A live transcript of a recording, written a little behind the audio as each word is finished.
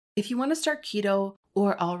If you want to start keto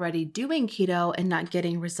or already doing keto and not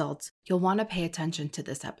getting results, you'll want to pay attention to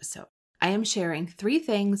this episode. I am sharing 3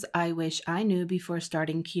 things I wish I knew before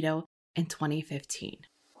starting keto in 2015.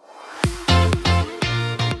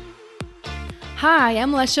 Hi,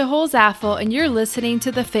 I'm Lesha Holzaffel, and you're listening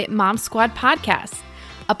to the Fit Mom Squad podcast,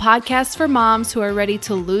 a podcast for moms who are ready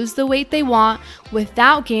to lose the weight they want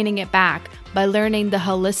without gaining it back by learning the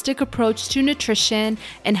holistic approach to nutrition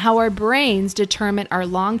and how our brains determine our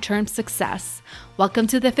long-term success. Welcome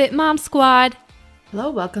to the Fit Mom Squad.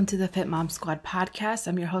 Hello, welcome to the Fit Mom Squad podcast.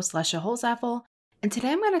 I'm your host, Lesha Holzaffel, and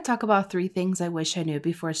today I'm going to talk about 3 things I wish I knew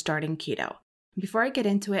before starting keto. Before I get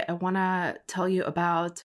into it, I want to tell you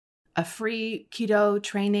about a free keto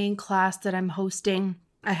training class that I'm hosting.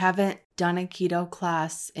 I haven't done a keto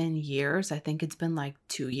class in years. I think it's been like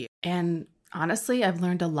 2 years. And honestly, I've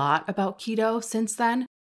learned a lot about keto since then.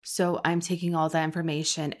 So I'm taking all that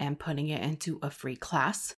information and putting it into a free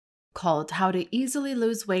class called How to Easily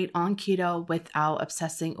Lose Weight on Keto Without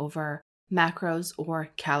Obsessing Over Macros or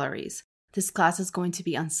Calories. This class is going to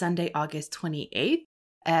be on Sunday, August 28th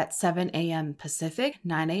at 7 a.m. Pacific,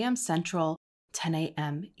 9 a.m. Central, 10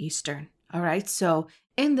 a.m. Eastern. All right. So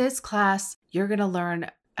in this class, you're going to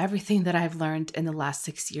learn everything that I've learned in the last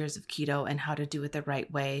 6 years of keto and how to do it the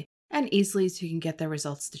right way and easily so you can get the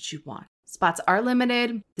results that you want. Spots are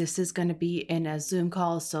limited. This is going to be in a Zoom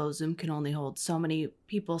call, so Zoom can only hold so many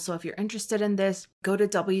people. So if you're interested in this, go to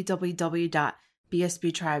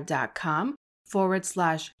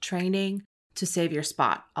www.bsbtribe.com/training to save your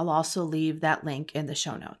spot. I'll also leave that link in the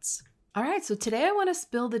show notes. All right, so today I want to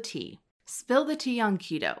spill the tea. Spill the tea on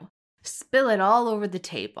keto. Spill it all over the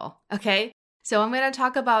table, okay? So I'm going to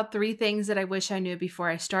talk about 3 things that I wish I knew before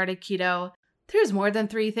I started keto. There's more than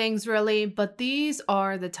 3 things really, but these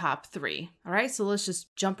are the top 3. All right, so let's just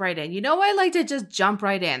jump right in. You know, I like to just jump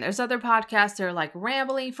right in. There's other podcasts that are like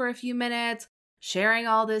rambling for a few minutes, sharing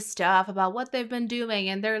all this stuff about what they've been doing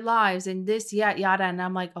in their lives and this, yada. And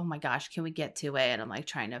I'm like, oh my gosh, can we get to it? And I'm like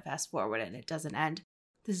trying to fast forward and it doesn't end.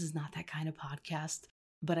 This is not that kind of podcast,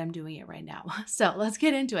 but I'm doing it right now. So let's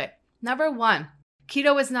get into it. Number 1,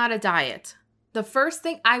 keto is not a diet. The first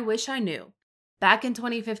thing I wish I knew back in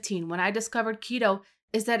 2015, when I discovered keto,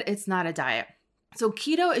 is that it's not a diet. So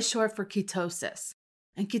keto is short for ketosis.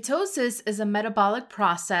 And ketosis is a metabolic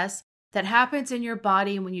process that happens in your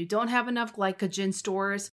body when you don't have enough glycogen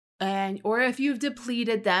stores or if you've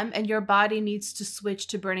depleted them and your body needs to switch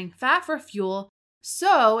to burning fat for fuel,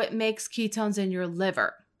 so it makes ketones in your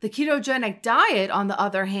liver. The ketogenic diet, on the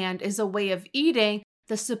other hand, is a way of eating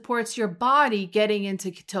that supports your body getting into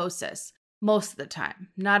ketosis most of the time,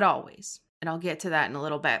 not always. And I'll get to that in a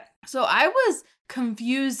little bit. So I was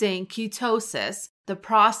confusing ketosis, the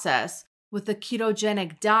process, with the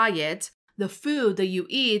ketogenic diet, the food that you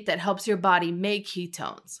eat that helps your body make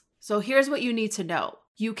ketones. So here's what you need to know.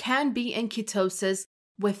 You can be in ketosis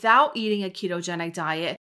without eating a ketogenic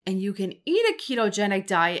diet, and you can eat a ketogenic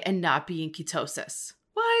diet and not be in ketosis.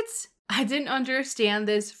 What? I didn't understand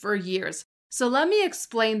this for years. So let me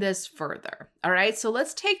explain this further. All right. So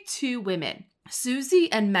let's take 2 women,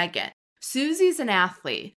 Susie and Megan. Susie's an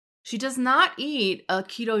athlete. She does not eat a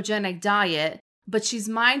ketogenic diet, but she's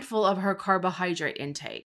mindful of her carbohydrate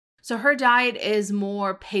intake. So her diet is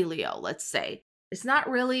more paleo, let's say. It's not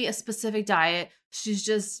really a specific diet. She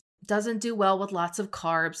just doesn't do well with lots of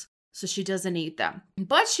carbs, so she doesn't eat them.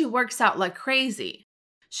 But she works out like crazy.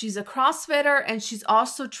 She's a CrossFitter and she's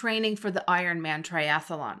also training for the Ironman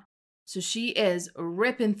triathlon. So she is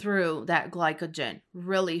ripping through that glycogen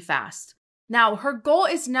really fast. Now, her goal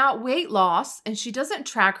is not weight loss, and she doesn't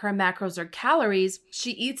track her macros or calories.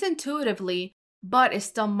 She eats intuitively, but is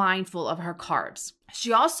still mindful of her carbs.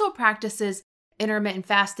 She also practices intermittent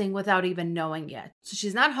fasting without even knowing it. So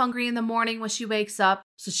she's not hungry in the morning when she wakes up.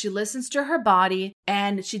 So she listens to her body,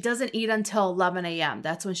 and she doesn't eat until 11 a.m.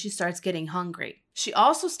 That's when she starts getting hungry. She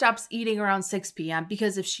also stops eating around 6 p.m.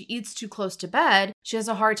 because if she eats too close to bed, she has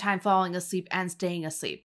a hard time falling asleep and staying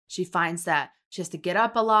asleep. She finds that she has to get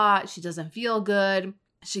up a lot. She doesn't feel good.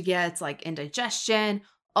 She gets like indigestion,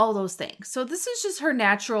 all those things. So this is just her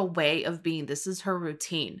natural way of being. This is her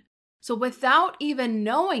routine. So without even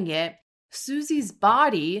knowing it, Susie's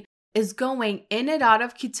body is going in and out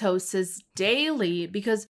of ketosis daily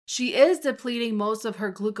because she is depleting most of her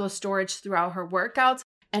glucose storage throughout her workouts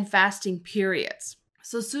and fasting periods.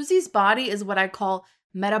 So Susie's body is what I call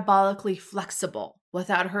metabolically flexible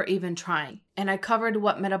without her even trying. And I covered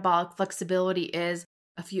what metabolic flexibility is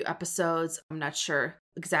a few episodes. I'm not sure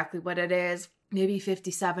exactly what it is, maybe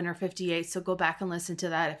 57 or 58. So go back and listen to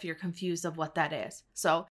that if you're confused of what that is.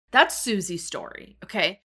 So that's Susie's story.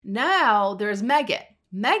 Okay. Now there's Megan.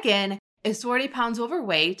 Megan is 40 pounds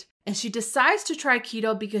overweight, and she decides to try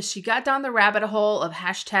keto because she got down the rabbit hole of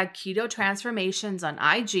hashtag keto transformations on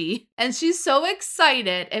IG, and she's so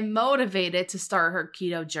excited and motivated to start her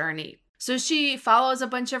keto journey. So she follows a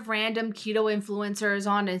bunch of random keto influencers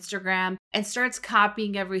on Instagram and starts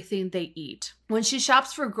copying everything they eat. When she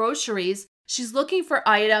shops for groceries, she's looking for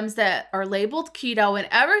items that are labeled keto, and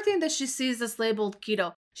everything that she sees that's labeled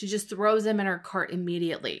keto, she just throws them in her cart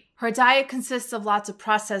immediately. Her diet consists of lots of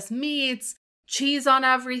processed meats, cheese on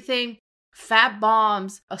everything, fat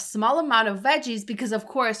bombs, a small amount of veggies because of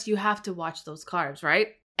course you have to watch those carbs, right?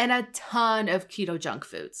 And a ton of keto junk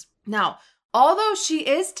foods. Now, although she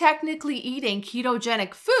is technically eating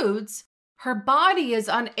ketogenic foods, her body is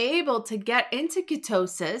unable to get into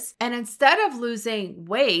ketosis, and instead of losing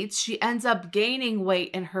weight, she ends up gaining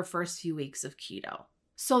weight in her first few weeks of keto.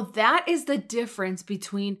 So that is the difference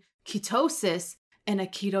between ketosis and a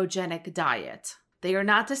ketogenic diet. They are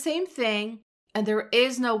not the same thing, and there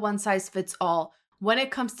is no one size fits all when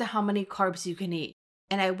it comes to how many carbs you can eat.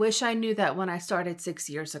 And I wish I knew that when I started 6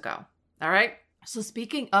 years ago. All right. So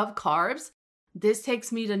speaking of carbs, this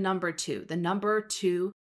takes me to number 2. The number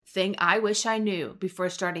 2 thing I wish I knew before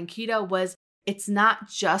starting keto was it's not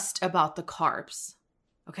just about the carbs.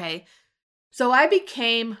 Okay. So I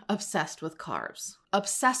became obsessed with carbs,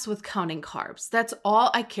 obsessed with counting carbs. That's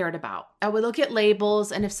all I cared about. I would look at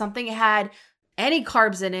labels, and if something had any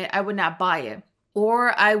carbs in it, I would not buy it.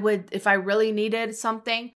 Or I would, if I really needed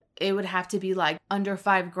something, it would have to be like under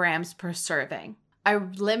 5 grams per serving. I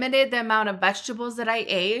limited the amount of vegetables that I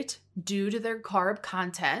ate due to their carb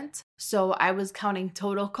content. So I was counting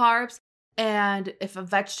total carbs. And if a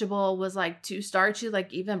vegetable was like too starchy,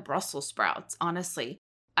 like even Brussels sprouts, honestly,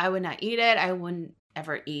 I would not eat it. I wouldn't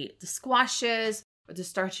ever eat the squashes or the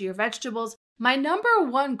starchier vegetables. My number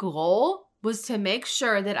 1 goal was to make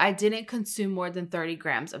sure that I didn't consume more than 30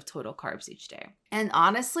 grams of total carbs each day. And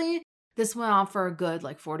honestly, this went on for a good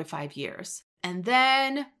 4 to 5 years. And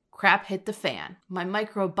then crap hit the fan. My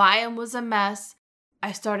microbiome was a mess.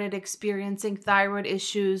 I started experiencing thyroid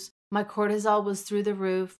issues. My cortisol was through the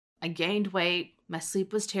roof. I gained weight. My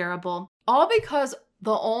sleep was terrible. All because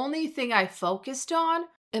the only thing I focused on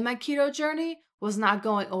in my keto journey was not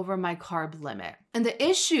going over my carb limit. And the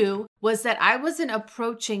issue was that I wasn't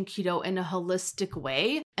approaching keto in a holistic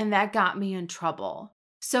way, and that got me in trouble.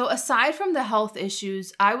 So aside from the health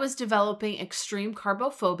issues, I was developing extreme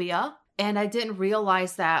carbophobia, and I didn't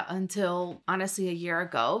realize that until honestly a year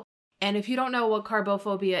ago. And if you don't know what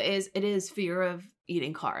carbophobia is, it is fear of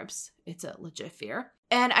eating carbs. It's a legit fear.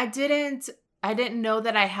 And I didn't know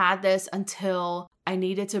that I had this until I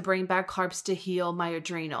needed to bring back carbs to heal my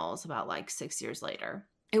adrenals about 6 years later.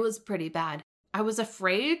 It was pretty bad. I was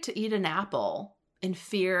afraid to eat an apple in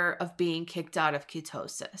fear of being kicked out of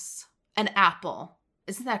ketosis. An apple.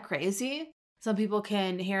 Isn't that crazy? Some people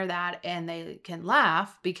can hear that and they can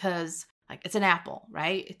laugh because it's an apple,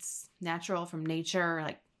 right? It's natural from nature.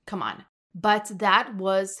 Come on. But that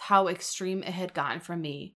was how extreme it had gotten for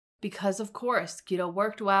me because of course, keto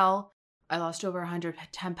worked well. I lost over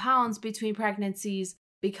 110 pounds between pregnancies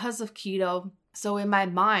because of keto. So in my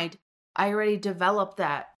mind, I already developed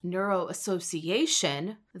that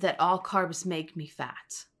neuroassociation that all carbs make me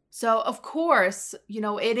fat. So of course,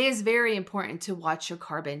 it is very important to watch your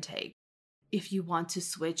carb intake. If you want to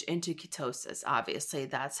switch into ketosis, obviously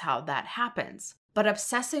that's how that happens. But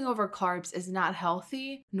obsessing over carbs is not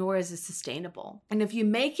healthy, nor is it sustainable. And if you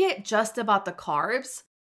make it just about the carbs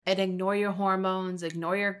and ignore your hormones,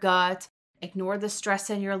 ignore your gut, ignore the stress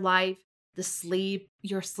in your life, the sleep,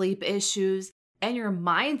 your sleep issues, and your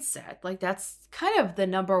mindset. That's kind of the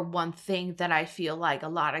number 1 thing that I feel like a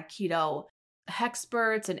lot of keto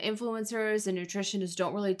experts and influencers and nutritionists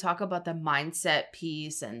don't really talk about the mindset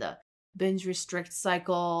piece and the binge restrict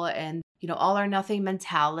cycle and, all or nothing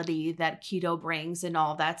mentality that keto brings and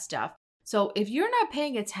all that stuff. So if you're not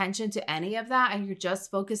paying attention to any of that and you're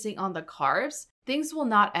just focusing on the carbs, things will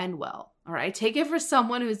not end well. All right. Take it for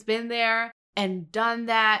someone who's been there and done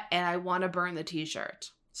that. And I want to burn the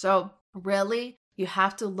t-shirt. So really, you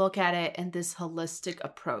have to look at it in this holistic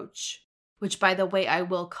approach, which by the way, I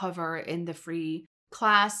will cover in the free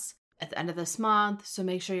class at the end of this month. So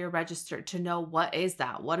make sure you're registered to know what is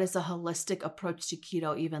that? What does a holistic approach to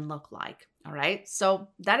keto even look like? All right. So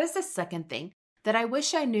that is the second thing that I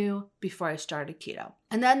wish I knew before I started keto.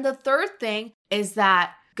 And then the third thing is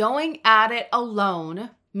that going at it alone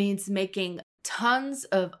means making tons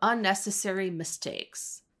of unnecessary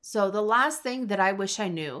mistakes. So the last thing that I wish I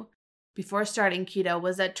knew before starting keto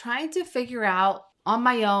was that trying to figure out on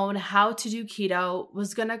my own how to do keto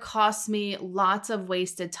was going to cost me lots of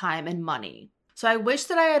wasted time and money. So I wish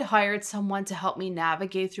that I had hired someone to help me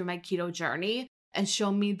navigate through my keto journey and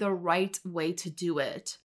show me the right way to do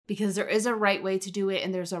it. Because there is a right way to do it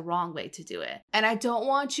and there's a wrong way to do it. And I don't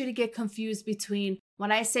want you to get confused between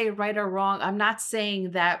when I say right or wrong, I'm not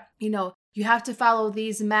saying that, you have to follow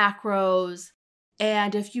these macros.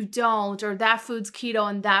 And if you don't, or that food's keto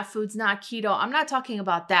and that food's not keto, I'm not talking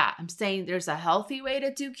about that. I'm saying there's a healthy way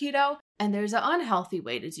to do keto and there's an unhealthy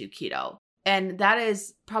way to do keto. And that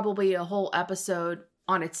is probably a whole episode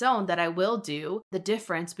on its own that I will do, the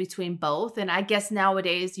difference between both. And I guess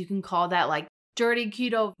nowadays you can call that like dirty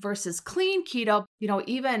keto versus clean keto.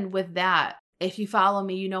 Even with that, if you follow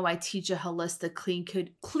me, I teach a holistic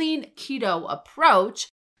clean keto approach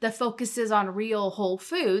that focuses on real whole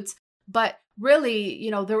foods. But really,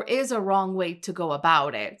 there is a wrong way to go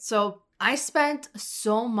about it. So I spent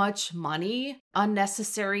so much money,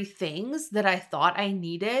 unnecessary things that I thought I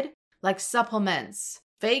needed, like supplements,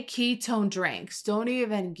 fake ketone drinks. Don't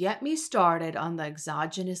even get me started on the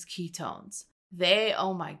exogenous ketones.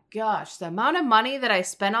 Oh my gosh, the amount of money that I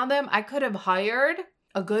spent on them, I could have hired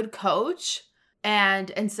a good coach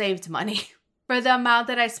and saved money. For the amount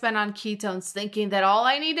that I spent on ketones, thinking that all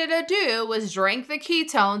I needed to do was drink the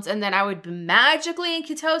ketones and then I would be magically in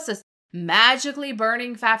ketosis, magically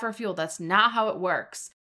burning fat for fuel. That's not how it works.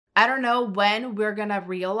 I don't know when we're going to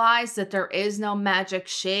realize that there is no magic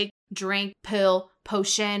shake, drink, pill,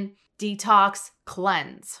 potion, detox,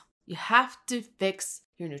 cleanse. You have to fix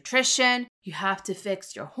your nutrition. You have to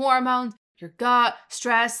fix your hormones, your gut,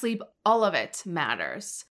 stress, sleep. All of it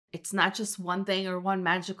matters. It's not just one thing or one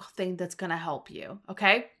magical thing that's going to help you.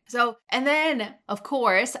 Okay. So, and then of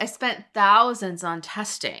course I spent thousands on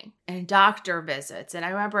testing and doctor visits. And I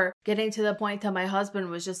remember getting to the point that my husband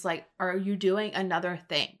was just like, are you doing another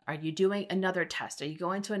thing? Are you doing another test? Are you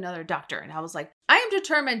going to another doctor? And I was like, I am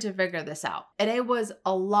determined to figure this out. And it was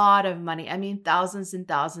a lot of money. I mean, thousands and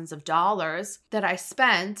thousands of dollars that I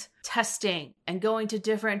spent testing and going to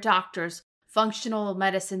different doctors, functional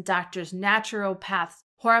medicine doctors, naturopaths,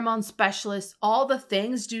 hormone specialists, all the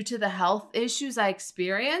things due to the health issues I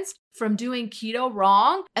experienced from doing keto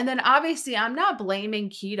wrong. And then obviously I'm not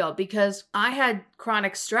blaming keto because I had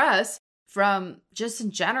chronic stress from just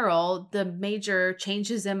in general, the major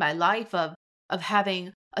changes in my life of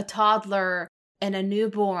having a toddler and a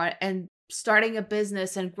newborn and starting a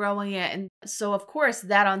business and growing it. And so of course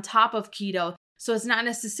that on top of keto. So it's not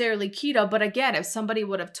necessarily keto, but again, if somebody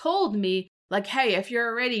would have told me like, hey, if you're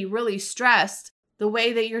already really stressed, the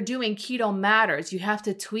way that you're doing keto matters. You have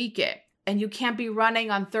to tweak it. And you can't be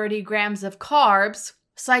running on 30 grams of carbs,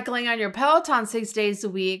 cycling on your Peloton 6 days a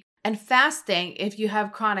week, and fasting if you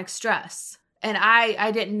have chronic stress. And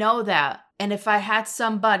I didn't know that. And if I had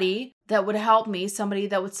somebody that would help me, somebody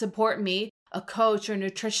that would support me, a coach or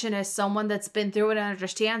nutritionist, someone that's been through it and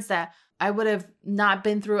understands that, I would have not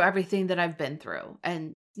been through everything that I've been through.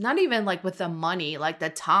 And not even like with the money, like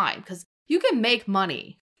the time, because you can make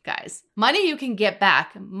money. Guys, money you can get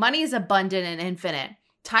back. Money is abundant and infinite.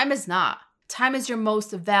 Time is not. Time is your most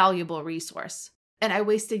valuable resource. And I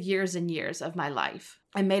wasted years and years of my life.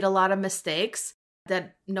 I made a lot of mistakes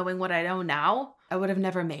that knowing what I know now, I would have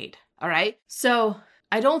never made. All right. So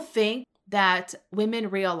I don't think that women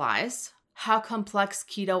realize how complex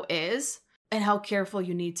keto is and how careful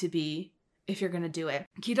you need to be if you're going to do it.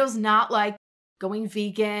 Keto's not like going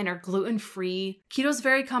vegan or gluten-free. Keto's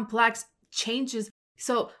very complex, changes.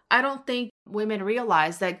 So I don't think women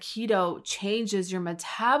realize that keto changes your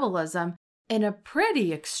metabolism in a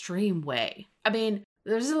pretty extreme way. I mean,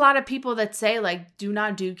 there's a lot of people that say like, do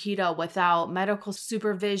not do keto without medical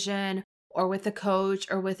supervision or with a coach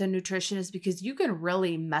or with a nutritionist because you can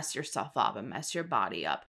really mess yourself up and mess your body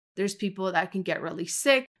up. There's people that can get really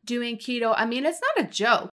sick doing keto. I mean, it's not a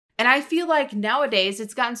joke. And I feel like nowadays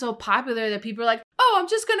it's gotten so popular that people are like, oh, I'm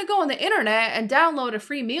just going to go on the internet and download a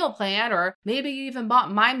free meal plan, or maybe you even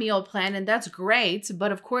bought my meal plan and that's great.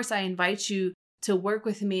 But of course, I invite you to work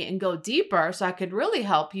with me and go deeper so I could really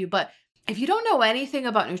help you. But if you don't know anything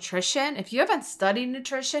about nutrition, if you haven't studied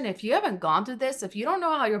nutrition, if you haven't gone through this, if you don't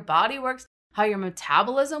know how your body works, how your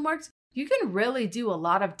metabolism works, you can really do a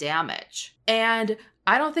lot of damage. And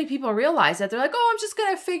I don't think people realize that. They're like, oh, I'm just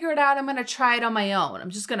going to figure it out. I'm going to try it on my own. I'm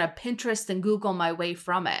just going to Pinterest and Google my way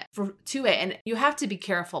to it. And you have to be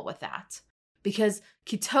careful with that because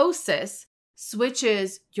ketosis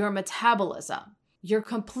switches your metabolism. You're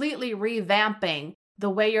completely revamping the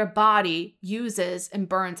way your body uses and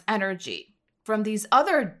burns energy. From these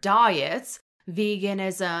other diets,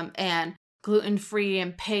 veganism and gluten-free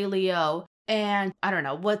and paleo, and I don't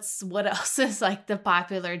know, what else is like the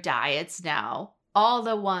popular diets now? All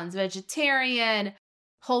the ones, vegetarian,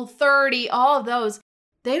 Whole30, all of those,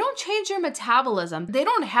 they don't change your metabolism. They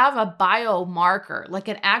don't have a biomarker, like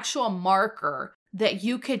an actual marker that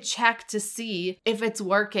you could check to see if it's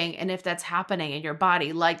working and if that's happening in your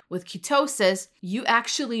body. Like with ketosis, you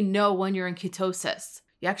actually know when you're in ketosis.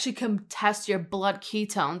 You actually can test your blood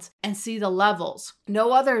ketones and see the levels.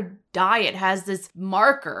 No other diet has this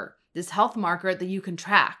marker, this health marker that you can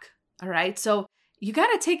track. All right. So you got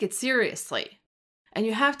to take it seriously and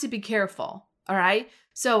you have to be careful. All right.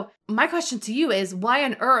 So my question to you is, why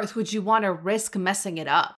on earth would you want to risk messing it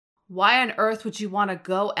up? Why on earth would you want to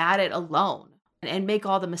go at it alone and make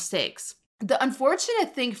all the mistakes? The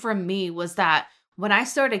unfortunate thing for me was that when I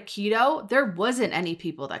started keto, there wasn't any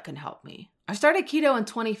people that can help me. I started keto in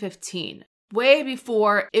 2015, way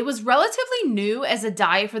before it was relatively new as a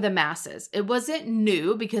diet for the masses. It wasn't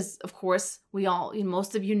new because, of course,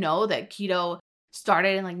 most of you know that keto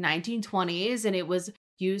started in like 1920s and it was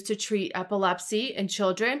used to treat epilepsy in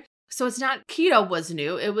children. So it's not keto was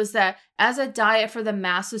new. It was that as a diet for the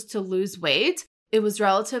masses to lose weight, it was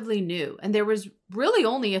relatively new. And there was really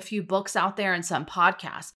only a few books out there and some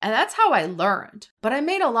podcasts. And that's how I learned. But I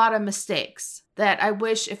made a lot of mistakes that I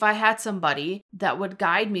wish if I had somebody that would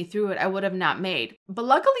guide me through it, I would have not made. But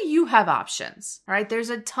luckily you have options, right? There's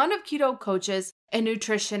a ton of keto coaches and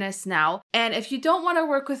nutritionists now. And if you don't want to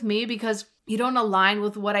work with me because you don't align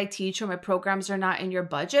with what I teach or my programs are not in your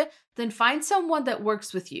budget, then find someone that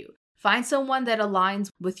works with you. Find someone that aligns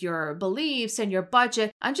with your beliefs and your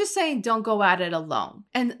budget. I'm just saying, don't go at it alone.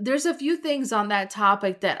 And there's a few things on that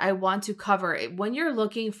topic that I want to cover. When you're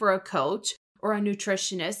looking for a coach or a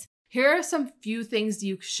nutritionist, here are some few things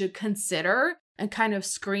you should consider and kind of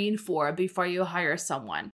screen for before you hire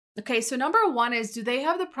someone. Okay, so number one is, do they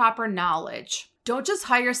have the proper knowledge? Don't just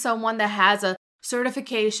hire someone that has a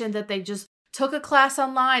certification that they just took a class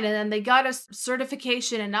online and then they got a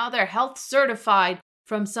certification and now they're health certified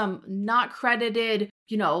from some not credited,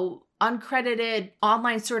 uncredited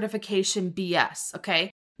online certification BS,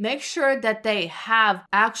 okay? Make sure that they have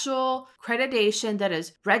actual accreditation that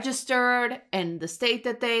is registered in the state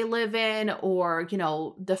that they live in or,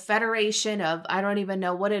 the federation of, I don't even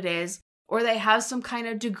know what it is, or they have some kind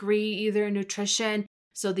of degree either in nutrition.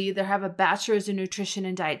 So they either have a bachelor's in nutrition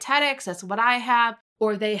and dietetics, that's what I have,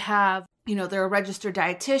 or they have, they're a registered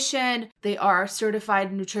dietitian, they are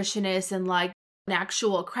certified nutritionists and like an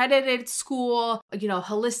actual accredited school,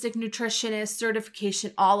 holistic nutritionist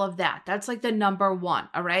certification, all of that. That's like the number one,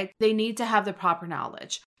 all right? They need to have the proper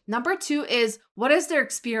knowledge. Number two is, what is their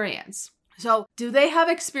experience? So do they have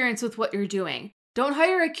experience with what you're doing? Don't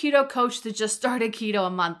hire a keto coach that just started keto a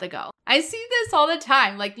month ago. I see this all the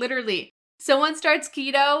time, like literally. Someone starts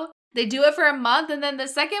keto, they do it for a month, and then the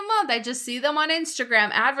second month, I just see them on Instagram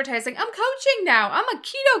advertising, I'm coaching now. I'm a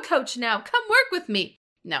keto coach now. Come work with me.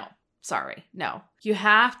 No. Sorry, no. You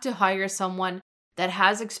have to hire someone that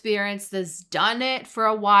has experience, that's done it for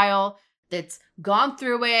a while, that's gone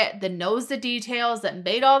through it, that knows the details, that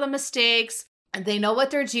made all the mistakes, and they know what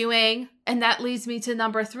they're doing. And that leads me to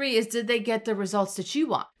number three is, did they get the results that you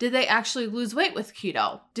want? Did they actually lose weight with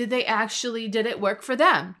keto? Did it work for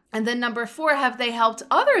them? And then number four, have they helped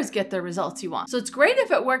others get the results you want? So it's great if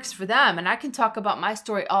it works for them. And I can talk about my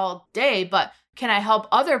story all day, but can I help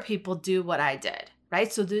other people do what I did? Right?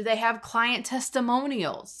 So do they have client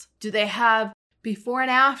testimonials? Do they have before and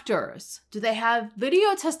afters? Do they have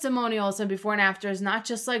video testimonials and before and afters, not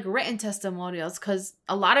just like written testimonials? Because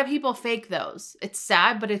a lot of people fake those. It's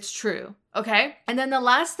sad, but it's true. Okay? And then the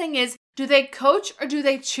last thing is, do they coach or do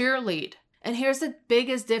they cheerlead? And here's the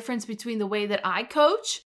biggest difference between the way that I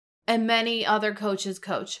coach and many other coaches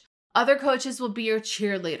coach. Other coaches will be your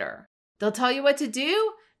cheerleader. They'll tell you what to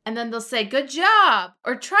do, and then they'll say, good job,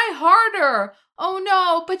 or try harder. Oh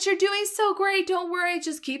no, but you're doing so great. Don't worry.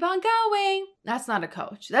 Just keep on going. That's not a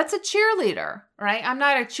coach. That's a cheerleader, right? I'm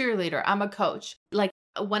not a cheerleader. I'm a coach. Like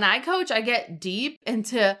when I coach, I get deep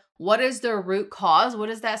into what is the root cause? What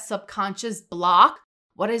is that subconscious block?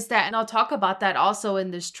 What is that? And I'll talk about that also in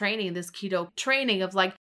this training, this keto training of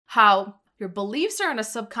like how your beliefs are on a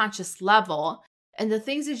subconscious level and the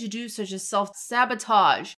things that you do, such as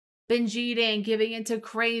self-sabotage, binge eating, giving into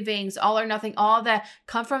cravings, all or nothing, all that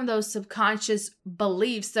come from those subconscious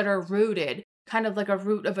beliefs that are rooted, kind of like a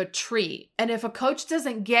root of a tree. And if a coach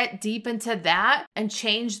doesn't get deep into that and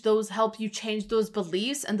help you change those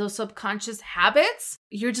beliefs and those subconscious habits,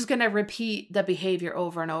 you're just going to repeat the behavior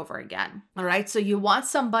over and over again. All right. So you want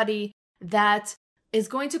somebody that is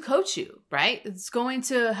going to coach you, right? It's going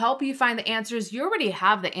to help you find the answers. You already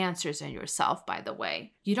have the answers in yourself, by the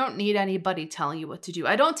way. You don't need anybody telling you what to do.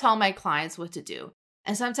 I don't tell my clients what to do.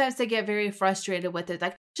 And sometimes they get very frustrated with it.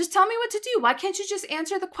 Like, just tell me what to do. Why can't you just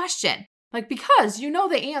answer the question? Like, because you know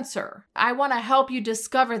the answer. I want to help you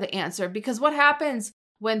discover the answer, because what happens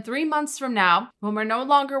when 3 months from now, when we're no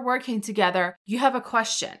longer working together, you have a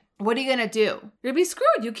question. What are you going to do? You're going to be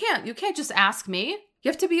screwed. You can't just ask me. You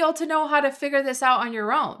have to be able to know how to figure this out on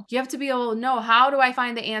your own. You have to be able to know, how do I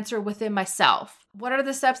find the answer within myself? What are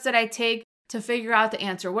the steps that I take to figure out the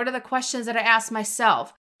answer? What are the questions that I ask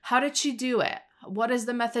myself? How did she do it? What is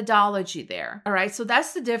the methodology there? All right. So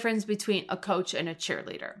that's the difference between a coach and a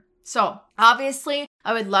cheerleader. So obviously,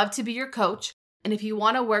 I would love to be your coach. And if you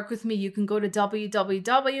want to work with me, you can go to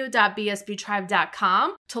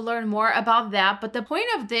www.bsbtribe.com to learn more about that. But the point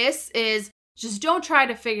of this is, just don't try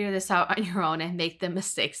to figure this out on your own and make the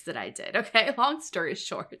mistakes that I did, okay? Long story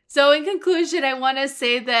short. So in conclusion, I want to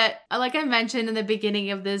say that, like I mentioned in the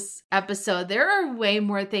beginning of this episode, there are way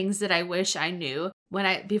more things that I wish I knew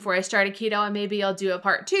before I started keto, and maybe I'll do a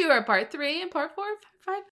part 2 or part 3 and part 4, part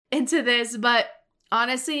 5 into this. But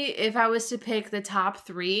honestly, if I was to pick the top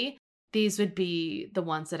 3, these would be the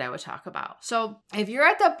ones that I would talk about. So if you're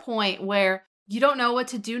at the point where you don't know what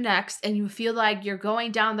to do next and you feel like you're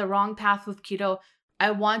going down the wrong path with keto,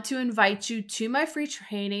 I want to invite you to my free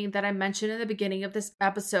training that I mentioned in the beginning of this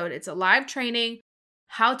episode. It's a live training,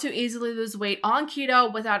 how to easily lose weight on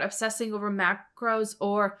keto without obsessing over macros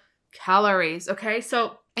or calories. Okay,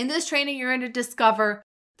 so in this training, you're going to discover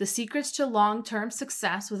the secrets to long-term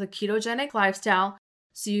success with a ketogenic lifestyle,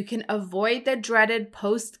 so you can avoid the dreaded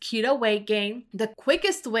post-keto weight gain, the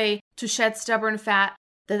quickest way to shed stubborn fat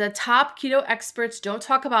that the top keto experts don't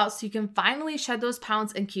talk about, so you can finally shed those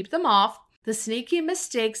pounds and keep them off, the sneaky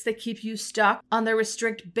mistakes that keep you stuck on the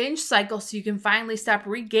restrict binge cycle so you can finally stop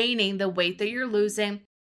regaining the weight that you're losing,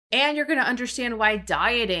 and you're going to understand why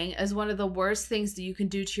dieting is one of the worst things that you can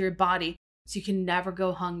do to your body so you can never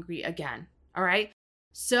go hungry again. All right?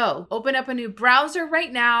 So open up a new browser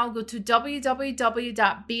right now. Go to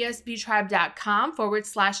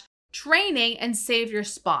www.bsbtribe.com/training and save your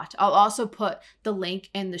spot. I'll also put the link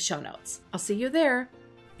in the show notes. I'll see you there.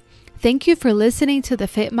 Thank you for listening to the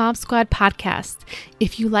Fit Mom Squad podcast.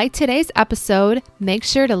 If you liked today's episode, make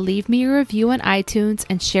sure to leave me a review on iTunes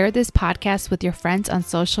and share this podcast with your friends on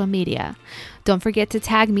social media. Don't forget to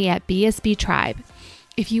tag me at BSB Tribe.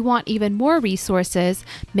 If you want even more resources,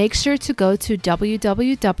 make sure to go to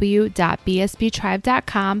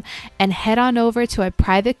www.bsbtribe.com and head on over to a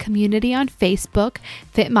private community on Facebook,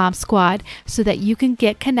 Fit Mom Squad, so that you can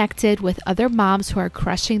get connected with other moms who are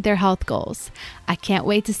crushing their health goals. I can't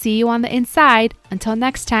wait to see you on the inside. Until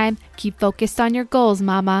next time, keep focused on your goals,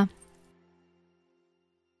 mama.